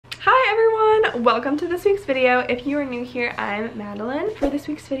welcome to this week's video. If you are new here, I'm Madeline. For this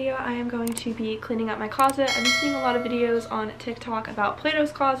week's video, I am going to be cleaning up my closet. I've been seeing a lot of videos on TikTok about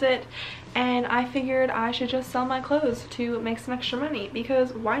Plato's closet, and I figured I should just sell my clothes to make some extra money,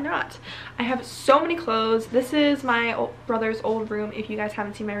 because why not? I have so many clothes. This is my brother's old room. If you guys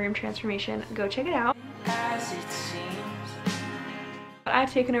haven't seen my room transformation, go check it out.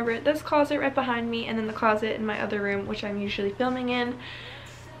 I've taken over this closet right behind me, and then the closet in my other room, which I'm usually filming in.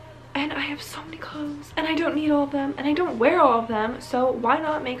 And I have so many clothes, and I don't need all of them, and I don't wear all of them, so why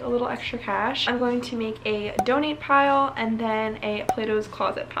not make a little extra cash? I'm going to make a donate pile and then a Plato's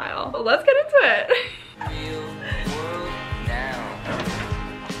closet pile. But let's get into it.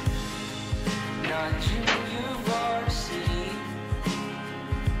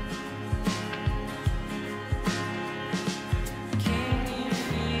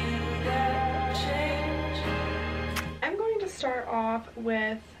 I'm going to start off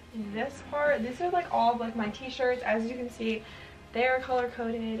with this part. These are like all of like my t-shirts. As you can see, they are color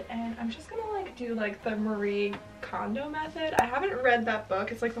coded, and I'm just gonna like do like the Marie Kondo method. I haven't read that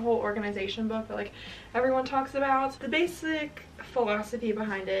book. It's like the whole organization book that like everyone talks about. The basic philosophy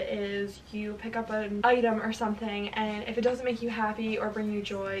behind it is you pick up an item or something, and if it doesn't make you happy or bring you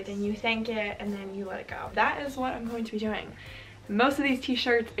joy, then you thank it and then you let it go. That is what I'm going to be doing. Most of these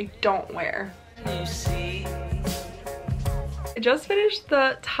t-shirts I don't wear. You see, I just finished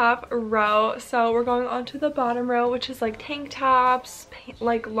the top row, so we're going on to the bottom row, which is like tank tops,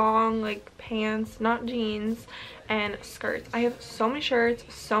 like long like pants, not jeans, and skirts. I have so many shirts,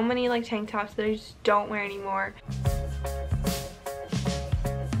 so many like tank tops that I just don't wear anymore.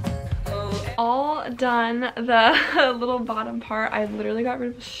 All done the little bottom part. I literally got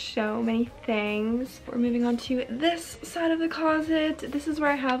rid of so many things. We're moving on to this side of the closet. This is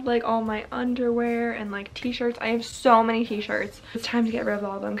where I have like all my underwear and like t-shirts. I have so many t-shirts. It's time to get rid of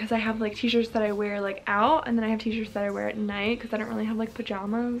all of them, because I have like t-shirts that I wear like out, and then I have t-shirts that I wear at night because I don't really have like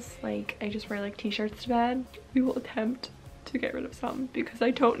pajamas. Like I just wear like t-shirts to bed. We will attempt to get rid of some because I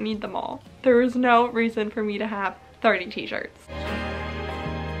don't need them all. There is no reason for me to have 30 t-shirts.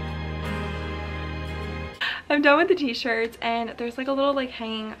 I'm done with the t-shirts, and there's like a little like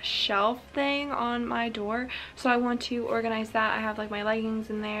hanging shelf thing on my door, so I want to organize that. I have like my leggings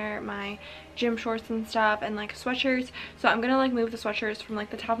in there, my gym shorts and stuff, and like sweatshirts. So I'm gonna like move the sweatshirts from like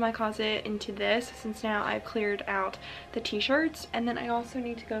the top of my closet into this, since now I've cleared out the t-shirts. And then I also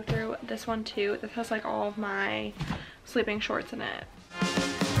need to go through this one too. This has like all of my sleeping shorts in it.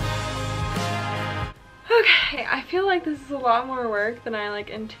 Okay, I feel like this is a lot more work than I like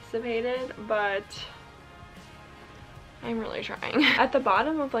anticipated, but I'm really trying. At the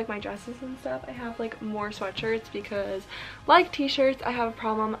bottom of like my dresses and stuff, I have like more sweatshirts, because like t-shirts, I have a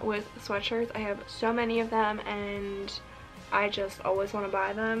problem with sweatshirts. I have so many of them, and I just always want to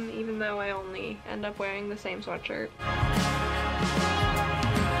buy them, even though I only end up wearing the same sweatshirt.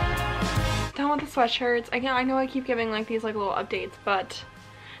 Done with the sweatshirts. Again, I know I keep giving like these like little updates, but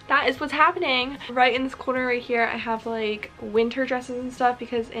that is what's happening. Right in this corner right here, I have like winter dresses and stuff,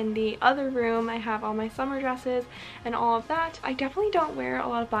 because in the other room I have all my summer dresses and all of that. I definitely don't wear a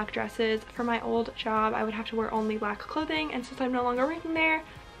lot of black dresses. For my old job, I would have to wear only black clothing, and since I'm no longer working there,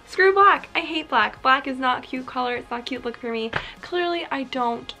 screw black. I hate black. Black is not a cute color. It's not a cute look for me. Clearly, I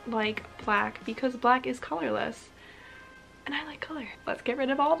don't like black because black is colorless, and I like color. Let's get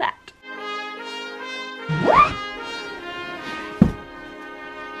rid of all that.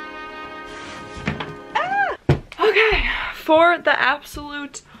 Okay, for the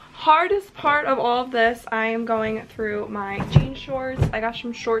absolute hardest part of all of this, I am going through my jean shorts. I got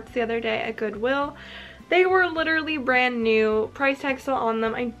some shorts the other day at Goodwill. They were literally brand new, price tag still on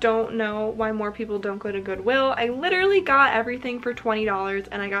them. I don't know why more people don't go to Goodwill. I literally got everything for $20,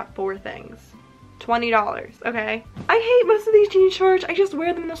 and I got 4 things. $20, okay? I hate most of these jean shorts. I just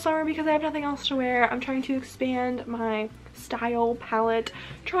wear them in the summer because I have nothing else to wear. I'm trying to expand my style palette,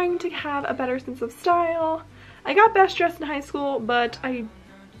 trying to have a better sense of style. I got best dressed in high school, but I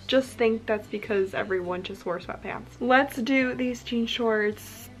just think that's because everyone just wore sweatpants. Let's do these jean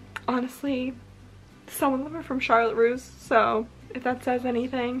shorts. Honestly, some of them are from Charlotte Russe, so if that says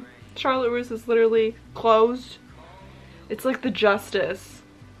anything. Charlotte Russe is literally closed. It's like the Justice,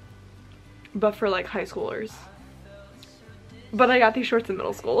 but for like high schoolers. But I got these shorts in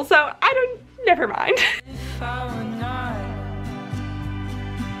middle school, so never mind.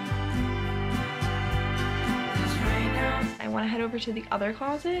 I want to head over to the other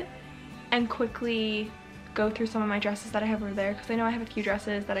closet and quickly go through some of my dresses that I have over there, because I know I have a few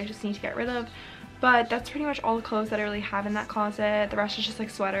dresses that I just need to get rid of. But that's pretty much all the clothes that I really have in that closet. The rest is just like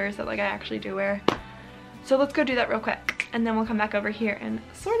sweaters that like I actually do wear. So let's go do that real quick. and then we'll come back over here and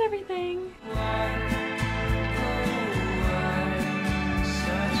sort everything.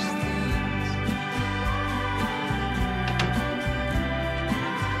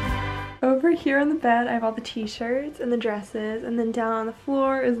 Over here on the bed, I have all the t-shirts and the dresses, and then down on the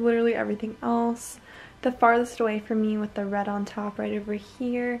floor is literally everything else. The farthest away from me with the red on top right over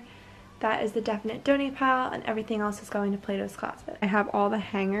here, that is the definite donate pile, and everything else is going to Plato's closet. I have all the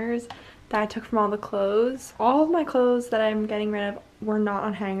hangers that I took from all the clothes. All of my clothes that I'm getting rid of were not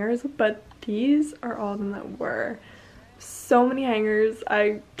on hangers, but these are all of them that were. So many hangers.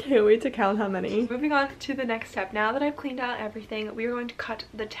 I can't wait to count how many. Moving on to the next step. Now that I've cleaned out everything, we are going to cut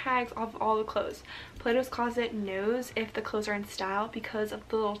the tags off of all the clothes. Plato's closet knows if the clothes are in style because of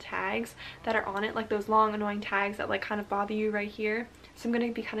the little tags that are on it, like those long annoying tags that like kind of bother you right here. So I'm going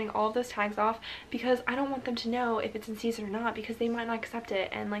to be cutting all of those tags off because I don't want them to know if it's in season or not, because they might not accept it,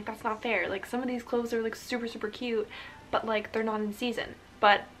 and like that's not fair. Like some of these clothes are like super cute, but like they're not in season,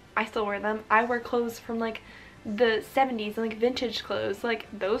 but I still wear them. I wear clothes from like the 70s and like vintage clothes, like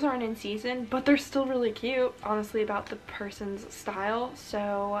those aren't in season, but they're still really cute. Honestly, about the person's style.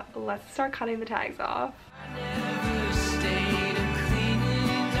 So let's start cutting the tags off.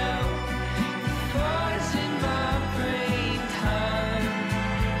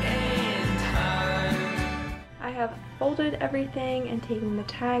 I have folded everything and taken the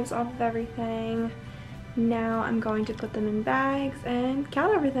tags off of everything. Now I'm going to put them in bags and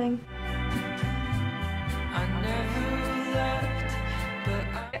count everything.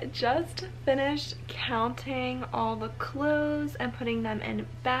 I just finished counting all the clothes and putting them in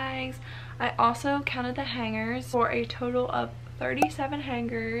bags. I also counted the hangers for a total of 37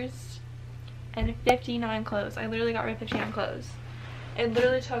 hangers and 59 clothes. I literally got rid of 59 clothes. It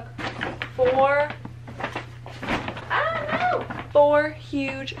literally took four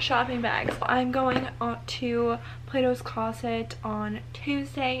huge shopping bags. I'm going to Plato's closet on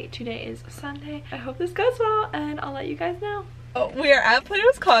Tuesday. Today is Sunday. I hope this goes well, and I'll let you guys know. Oh, we are at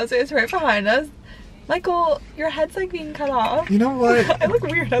Plato's closet. It's right behind us. Michael, your head's like being cut off. You know what? I look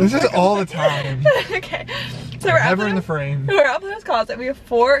weird. This is all the time. Okay. So we're never in the frame. We're at Plato's closet. We have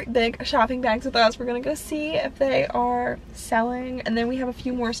 4 big shopping bags with us. We're gonna go see if they are selling, and then we have a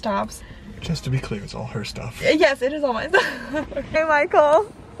few more stops. Just to be clear, it's all her stuff. Yes, it is all my stuff. Hey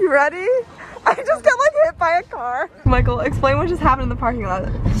Michael, you ready? I just got like hit by a car. Michael, explain what just happened in the parking lot.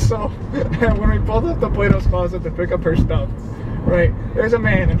 So, when we pulled up the Plato's closet to pick up her stuff, right, there's a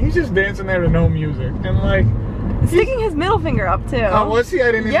man and he's just dancing there to no music. And like, sticking his middle finger up too. Oh, was he? I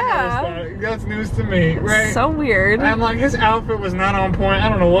didn't even notice that. That's news to me, right? So weird. And like, his outfit was not on point. I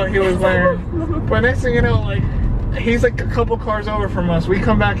don't know what he was wearing. But next thing you know, like, he's like a couple cars over from us. We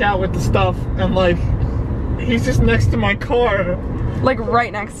come back out with the stuff and like, he's just next to my car. Like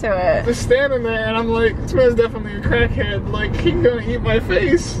right next to it. Just standing there, and I'm like, this man's definitely a crackhead. Like, he's gonna eat my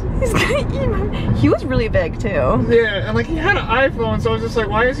face. He's gonna eat my... He was really big too. Yeah, and like he had an iPhone, so I was just like,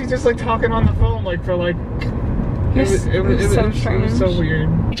 why is he just like talking on the phone like for like... It was so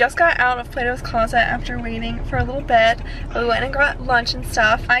weird. We just got out of Plato's closet after waiting for a little bit. We went and got lunch and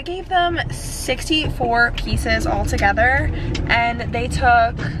stuff. I gave them 64 pieces all together, and they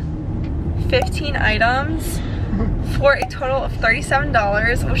took 15 items for a total of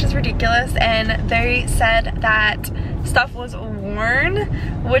 $37, which is ridiculous. And they said that stuff was worn,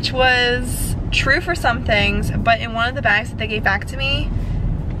 which was true for some things, but in one of the bags that they gave back to me,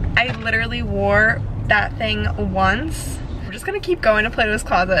 I literally wore that thing once. I'm just gonna keep going to Plato's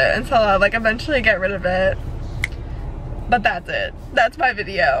closet until I like eventually get rid of it. But that's it. That's my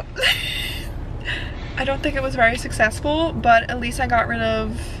video. I don't think it was very successful, but at least I got rid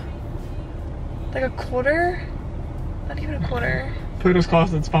of like a quarter. Not even a quarter. Plato's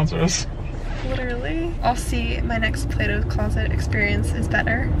closet sponsor us. Literally. I'll see my next Plato's closet experience is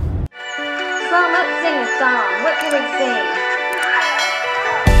better. So let's sing a song. What can we sing?